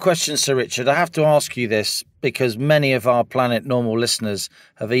 Final question, Sir Richard. I have to ask you this because many of our Planet Normal listeners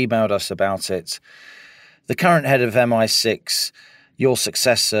have emailed us about it. The current head of MI6, your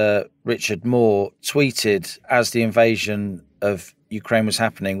successor, Richard Moore, tweeted as the invasion of Ukraine was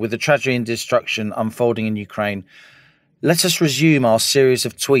happening, with the tragedy and destruction unfolding in Ukraine, let us resume our series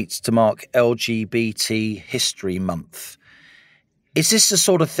of tweets to mark LGBT History Month. Is this the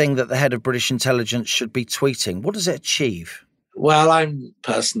sort of thing that the head of British intelligence should be tweeting? What does it achieve? Well, I'm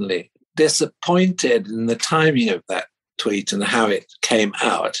personally disappointed in the timing of that tweet and how it came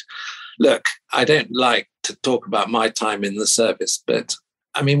out. Look, I don't like to talk about my time in the service, but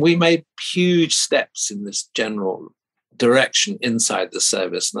I mean, we made huge steps in this general direction inside the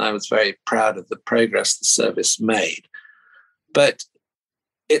service, and I was very proud of the progress the service made. But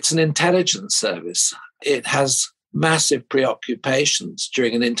it's an intelligence service. It has massive preoccupations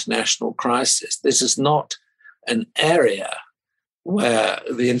during an international crisis. This is not an area where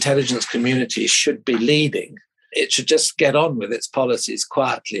the intelligence community should be leading. It should just get on with its policies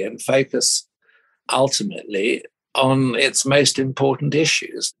quietly and focus ultimately on its most important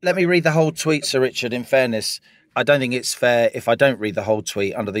issues. Let me read the whole tweet, Sir Richard, in fairness. I don't think it's fair if I don't read the whole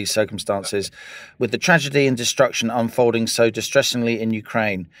tweet under these circumstances. With the tragedy and destruction unfolding so distressingly in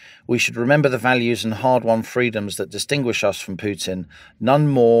Ukraine, we should remember the values and hard-won freedoms that distinguish us from Putin, none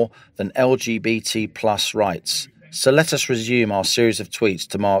more than LGBT plus rights. So let us resume our series of tweets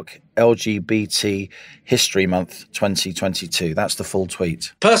to mark LGBT History Month 2022. That's the full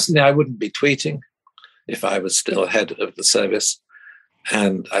tweet. Personally, I wouldn't be tweeting if I was still head of the service.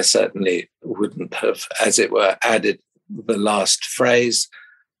 And I certainly wouldn't have, as it were, added the last phrase.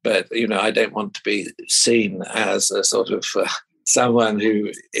 But, you know, I don't want to be seen as a sort of someone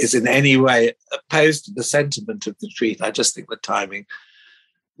who is in any way opposed to the sentiment of the tweet. I just think the timing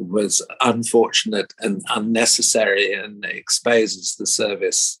was unfortunate and unnecessary and exposes the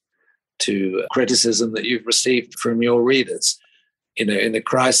service to criticism that you've received from your readers. You know, in a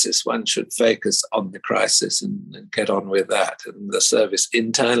crisis, one should focus on the crisis and get on with that. And the service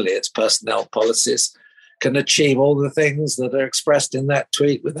internally, its personnel policies, can achieve all the things that are expressed in that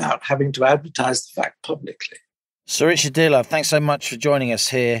tweet without having to advertise the fact publicly. Sir Richard Dearlove, thanks so much for joining us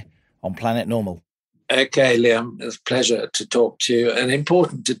here on Planet Normal. Okay, Liam, it's a pleasure to talk to you, and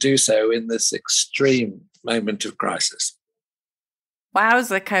important to do so in this extreme moment of crisis.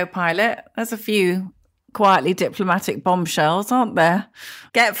 Wowza, co-pilot. There's a few quietly diplomatic bombshells, aren't there?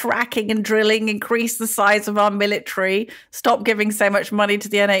 Get fracking and drilling, increase the size of our military, stop giving so much money to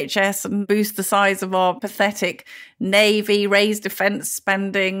the NHS and boost the size of our pathetic navy, raise defence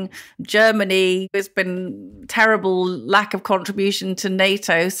spending. Germany, there's been terrible lack of contribution to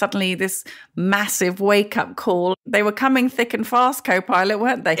NATO. Suddenly this massive wake-up call. They were coming thick and fast, co-pilot,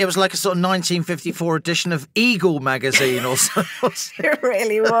 weren't they? It was like a sort of 1954 edition of Eagle magazine or something. It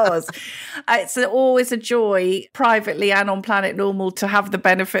really was. It's always a joy, privately and on Planet Normal, to have the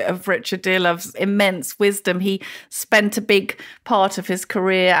benefit of Richard Dearlove's immense wisdom. He spent a big part of his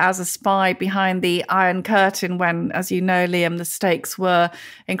career as a spy behind the Iron Curtain when, as you know, Liam, the stakes were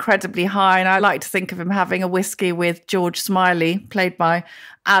incredibly high. And I like to think of him having a whiskey with George Smiley, played by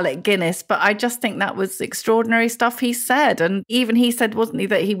Alec Guinness. But I just think that was extraordinary stuff he said. And even he said, wasn't he,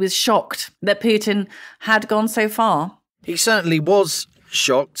 that he was shocked that Putin had gone so far? He certainly was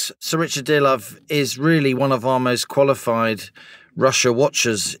shocked. Sir Richard Dearlove is really one of our most qualified Russia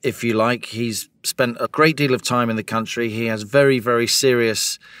watchers, if you like. He's spent a great deal of time in the country. He has very, very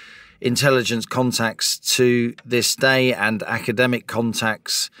serious intelligence contacts to this day and academic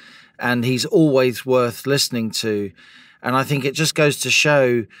contacts, and he's always worth listening to. And I think it just goes to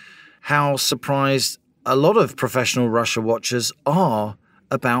show how surprised a lot of professional Russia watchers are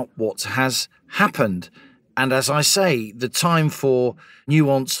about what has happened. And as I say, the time for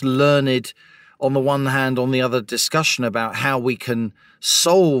nuanced, learned, on the one hand, on the other, discussion about how we can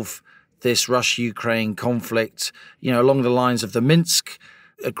solve this Russia-Ukraine conflict, you know, along the lines of the Minsk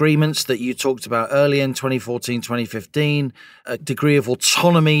agreements that you talked about earlier in 2014, 2015, a degree of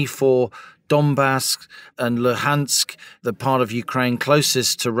autonomy for Donbass and Luhansk, the part of Ukraine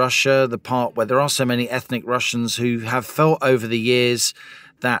closest to Russia, the part where there are so many ethnic Russians who have felt over the years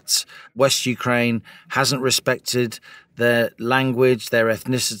that West Ukraine hasn't respected their language, their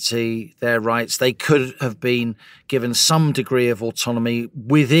ethnicity, their rights. They could have been given some degree of autonomy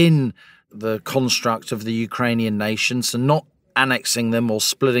within the construct of the Ukrainian nation, so not annexing them or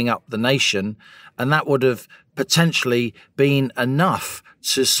splitting up the nation. And that would have potentially been enough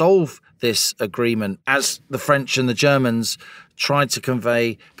to solve this agreement, as the French and the Germans tried to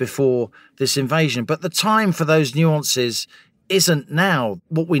convey before this invasion. But the time for those nuances isn't now.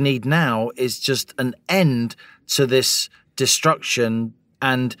 What we need now is just an end to this destruction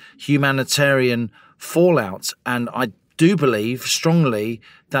and humanitarian fallout. And I do believe strongly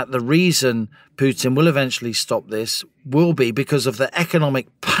that the reason Putin will eventually stop this will be because of the economic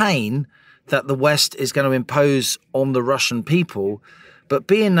pain that the West is going to impose on the Russian people. But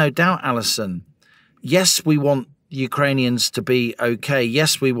be in no doubt, Alison, yes, we want Ukrainians to be okay.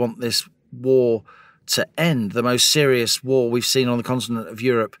 Yes, we want this war to end, the most serious war we've seen on the continent of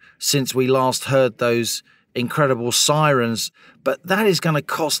Europe since we last heard those incredible sirens, but that is going to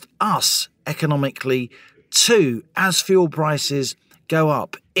cost us economically too as fuel prices go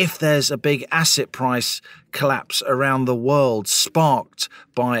up. If there's a big asset price collapse around the world sparked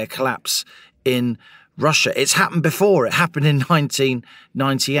by a collapse in Russia. It's happened before. It happened in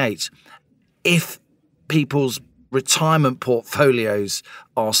 1998. If people's retirement portfolios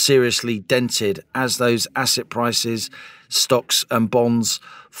are seriously dented as those asset prices, stocks and bonds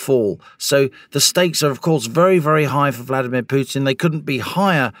fall. So the stakes are, of course, very, very high for Vladimir Putin. They couldn't be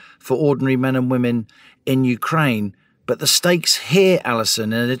higher for ordinary men and women in Ukraine. But the stakes here,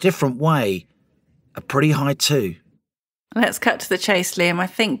 Alison, in a different way, are pretty high too. Let's cut to the chase, Liam. I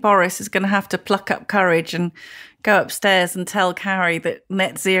think Boris is going to have to pluck up courage and go upstairs and tell Carrie that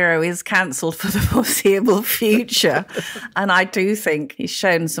net zero is cancelled for the foreseeable future. And I do think he's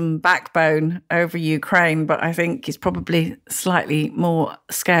shown some backbone over Ukraine, but I think he's probably slightly more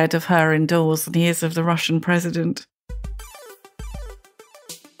scared of her indoors than he is of the Russian president.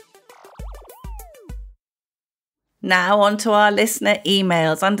 Now on to our listener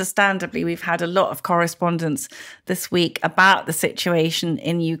emails. Understandably, we've had a lot of correspondence this week about the situation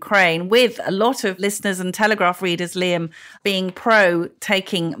in Ukraine, with a lot of listeners and Telegraph readers, Liam, being pro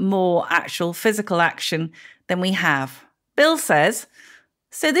taking more actual physical action than we have. Bill says,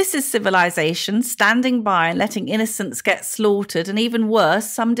 so this is civilization standing by and letting innocents get slaughtered, and even worse,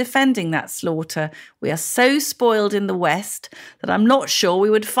 some defending that slaughter. We are so spoiled in the West that I'm not sure we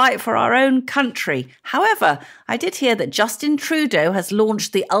would fight for our own country. However, I did hear that Justin Trudeau has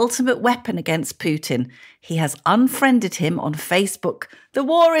launched the ultimate weapon against Putin. He has unfriended him on Facebook. The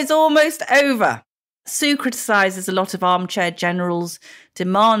war is almost over. Sue criticises a lot of armchair generals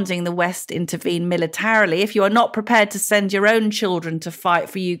demanding the West intervene militarily. If you are not prepared to send your own children to fight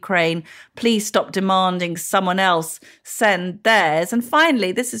for Ukraine, please stop demanding someone else send theirs. And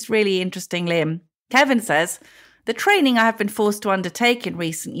finally, this is really interesting, Liam. Kevin says, the training I have been forced to undertake in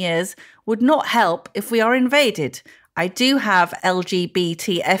recent years would not help if we are invaded. I do have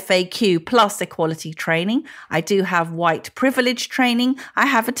LGBT FAQ plus equality training. I do have white privilege training. I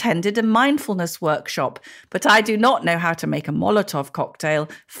have attended a mindfulness workshop, but I do not know how to make a Molotov cocktail,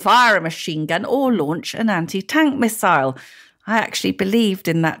 fire a machine gun, or launch an anti-tank missile. I actually believed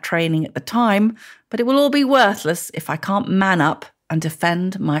in that training at the time, but it will all be worthless if I can't man up and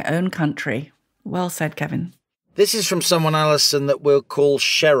defend my own country. Well said, Kevin. This is from someone, Alison, that we'll call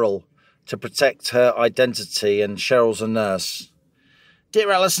Cheryl, to protect her identity, and Cheryl's a nurse. Dear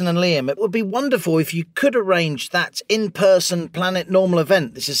Alison and Liam, it would be wonderful if you could arrange that in-person Planet Normal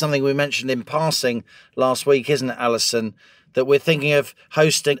event. This is something we mentioned in passing last week, isn't it, Alison? That we're thinking of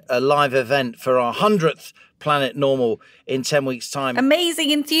hosting a live event for our 100th Planet Normal in 10 weeks' time.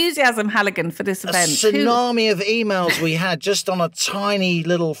 Amazing enthusiasm, Halligan, for this event. A tsunami of emails we had just on a tiny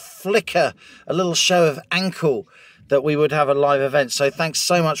little flicker, a little show of ankle, that we would have a live event. So thanks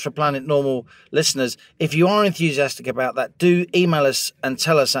so much for Planet Normal listeners. If you are enthusiastic about that, do email us and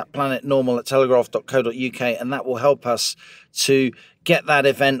tell us at planetnormal@telegraph.co.uk, and that will help us to get that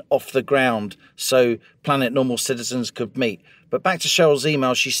event off the ground so Planet Normal citizens could meet. But back to Cheryl's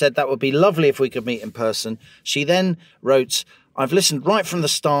email, she said that would be lovely if we could meet in person. She then wrote, I've listened right from the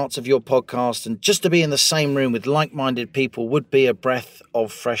start of your podcast, and just to be in the same room with like-minded people would be a breath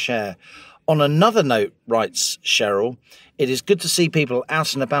of fresh air. On another note, writes Cheryl, it is good to see people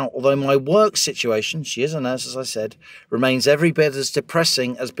out and about, although my work situation, she is a nurse as I said, remains every bit as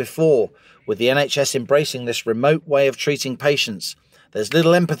depressing as before, with the NHS embracing this remote way of treating patients. There's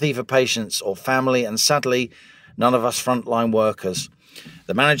little empathy for patients or family, and sadly, none of us frontline workers.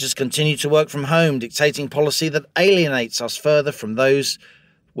 The managers continue to work from home, dictating policy that alienates us further from those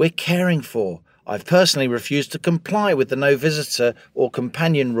we're caring for. I've personally refused to comply with the no visitor or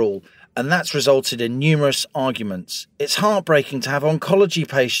companion rule, and that's resulted in numerous arguments. It's heartbreaking to have oncology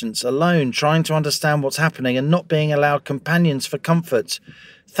patients alone trying to understand what's happening and not being allowed companions for comfort.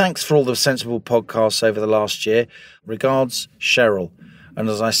 Thanks for all the sensible podcasts over the last year. Regards, Cheryl. And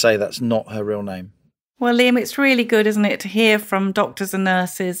as I say, that's not her real name. Well, Liam, it's really good, isn't it, to hear from doctors and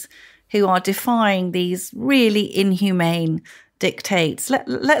nurses who are defying these really inhumane dictates.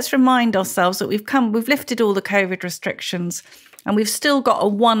 Let's remind ourselves that we've lifted all the COVID restrictions, and we've still got a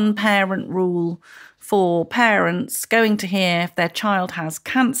one-parent rule for parents going to hear if their child has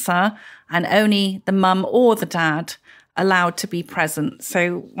cancer, and only the mum or the dad allowed to be present.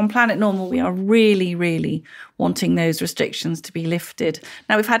 So on Planet Normal, we are really, really wanting those restrictions to be lifted.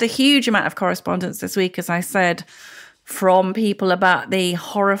 Now, we've had a huge amount of correspondence this week, as I said, from people about the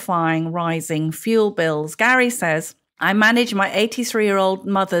horrifying rising fuel bills. Gary says, I manage my 83-year-old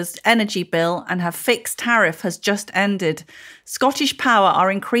mother's energy bill and her fixed tariff has just ended. Scottish Power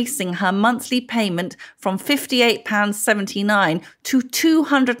are increasing her monthly payment from £58.79 to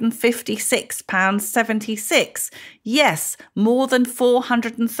 £256.76. Yes, more than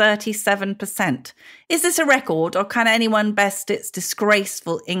 437%. Is this a record or can anyone best its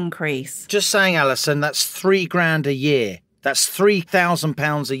disgraceful increase? Just saying, Alison, that's £3,000 a year. That's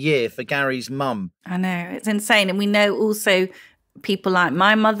 £3,000 a year for Gary's mum. I know, it's insane. And we know also people like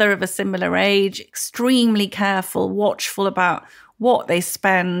my mother of a similar age, extremely careful, watchful about what they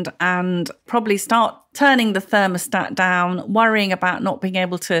spend and probably start turning the thermostat down, worrying about not being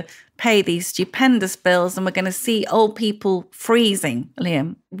able to pay these stupendous bills. And we're going to see old people freezing,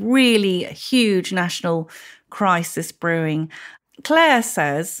 Liam. Really a huge national crisis brewing. Claire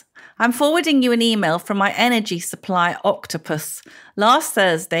says, I'm forwarding you an email from my energy supply Octopus. Last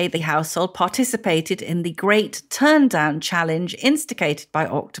Thursday, the household participated in the Great Turndown Challenge instigated by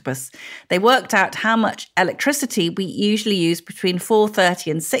Octopus. They worked out how much electricity we usually use between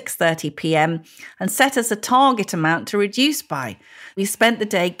 4:30 and 6:30 p.m. and set us a target amount to reduce by. We spent the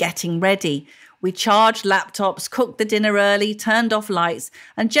day getting ready. We charged laptops, cooked the dinner early, turned off lights,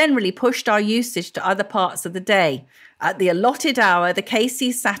 and generally pushed our usage to other parts of the day. At the allotted hour, the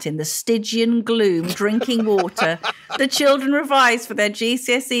KC sat in the Stygian gloom, drinking water. The children revised for their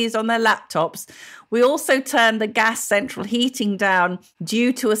GCSEs on their laptops. We also turned the gas central heating down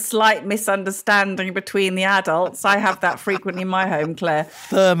due to a slight misunderstanding between the adults. I have that frequently in my home, Claire.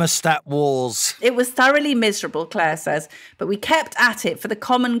 Thermostat wars. It was thoroughly miserable, Claire says, but we kept at it for the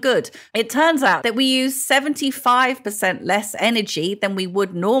common good. It turns out that we use 75% less energy than we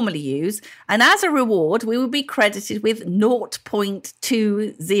would normally use, and as a reward, we will be credited with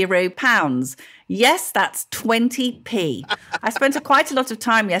 £0.20. Yes, that's 20p. I spent quite a lot of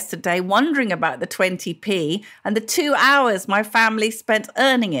time yesterday wondering about the 20p and the 2 hours my family spent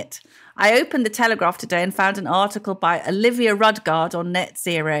earning it. I opened the Telegraph today and found an article by Olivia Rudgard on net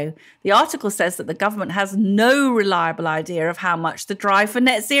zero. The article says that the government has no reliable idea of how much the drive for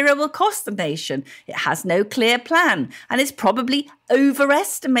net zero will cost the nation. It has no clear plan and is probably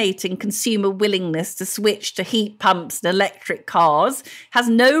overestimating consumer willingness to switch to heat pumps and electric cars, has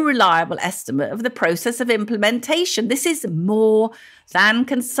no reliable estimate of the process of implementation. This is more than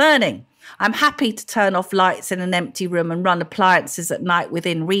concerning. I'm happy to turn off lights in an empty room and run appliances at night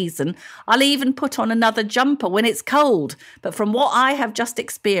within reason. I'll even put on another jumper when it's cold. But from what I have just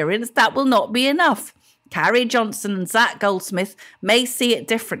experienced, that will not be enough. Carrie Johnson and Zach Goldsmith may see it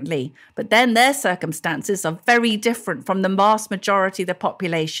differently, but then their circumstances are very different from the vast majority of the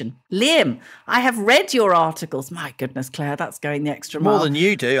population. Liam, I have read your articles. My goodness, Claire, that's going the extra mile. More than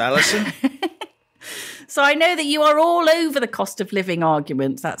you do, Alison. So I know that you are all over the cost of living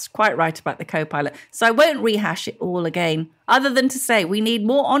arguments. That's quite right about the co-pilot. So I won't rehash it all again, other than to say we need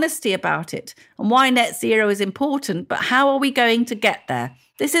more honesty about it and why net zero is important, but how are we going to get there?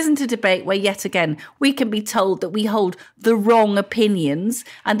 This isn't a debate where, yet again, we can be told that we hold the wrong opinions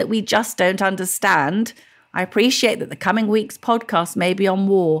and that we just don't understand. I appreciate that the coming week's podcast may be on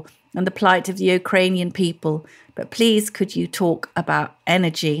war and the plight of the Ukrainian people, but please could you talk about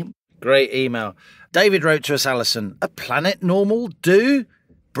energy? Great email. David wrote to us, Alison, a planet normal do?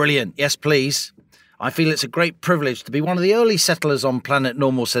 Brilliant. Yes, please. I feel it's a great privilege to be one of the early settlers on Planet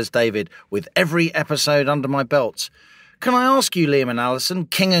Normal, says David, with every episode under my belt. Can I ask you, Liam and Alison,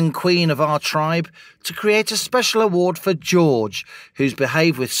 king and queen of our tribe, to create a special award for George, who's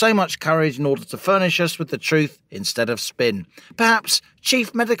behaved with so much courage in order to furnish us with the truth instead of spin? Perhaps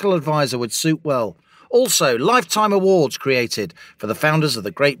Chief Medical Advisor would suit well. Also, lifetime awards created for the founders of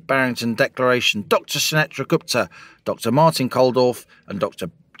the Great Barrington Declaration, Dr. Sunetra Gupta, Dr. Martin Koldorf and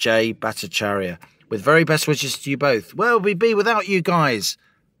Dr. J. Bhattacharya. With very best wishes to you both. Where would we be without you guys?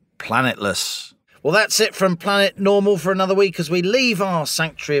 Planetless. Well, that's it from Planet Normal for another week as we leave our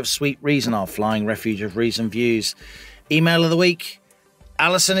sanctuary of sweet reason, our flying refuge of reason views. Email of the week.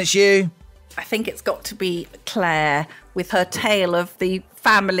 Alison, it's you. I think it's got to be Claire with her tale of the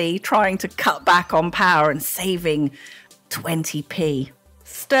family trying to cut back on power and saving 20p.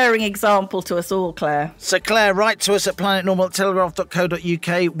 Stirring example to us all, Claire. So, Claire, write to us at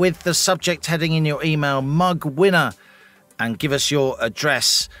planetnormal@telegraph.co.uk with the subject heading in your email, mug winner, and give us your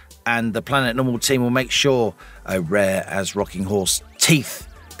address, and the Planet Normal team will make sure a rare as rocking horse teeth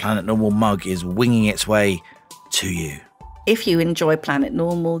Planet Normal mug is winging its way to you. If you enjoy Planet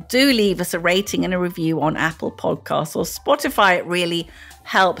Normal, do leave us a rating and a review on Apple Podcasts or Spotify. It really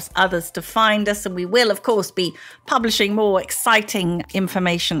helps others to find us. And we will, of course, be publishing more exciting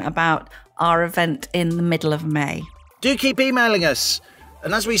information about our event in the middle of May. Do keep emailing us.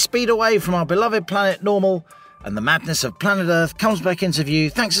 And as we speed away from our beloved Planet Normal, And the madness of planet Earth comes back into view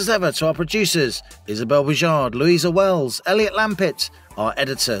thanks as ever to our producers, Isabel Bouchard, Louisa Wells, Elliot Lampitt, our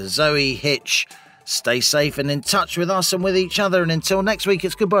editor, Zoe Hitch. Stay safe and in touch with us and with each other. And until next week,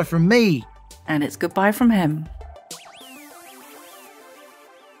 it's goodbye from me. And it's goodbye from him.